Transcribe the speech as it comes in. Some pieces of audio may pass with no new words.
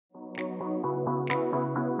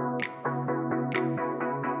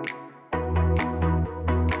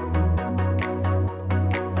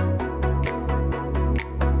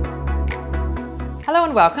Hello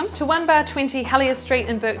and welcome to 1-20 Hellyers Street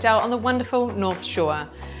in Birkdale on the wonderful North Shore.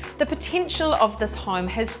 The potential of this home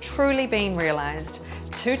has truly been realised.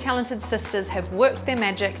 Two talented sisters have worked their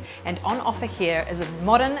magic, and on offer here is a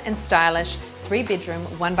modern and stylish 3-bedroom,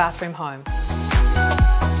 1-bathroom home.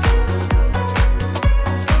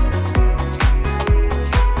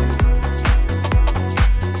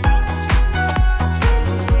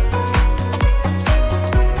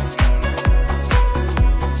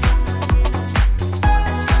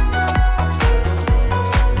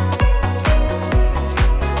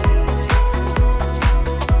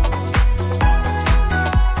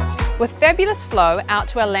 With fabulous flow out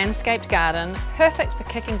to our landscaped garden, perfect for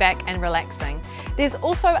kicking back and relaxing. There's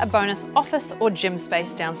also a bonus office or gym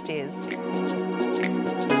space downstairs.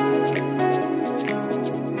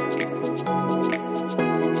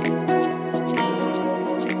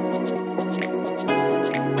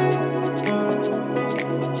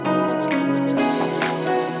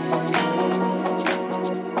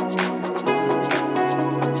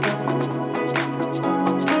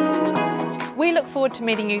 We look forward to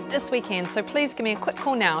meeting you this weekend, so please give me a quick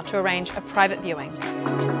call now to arrange a private viewing.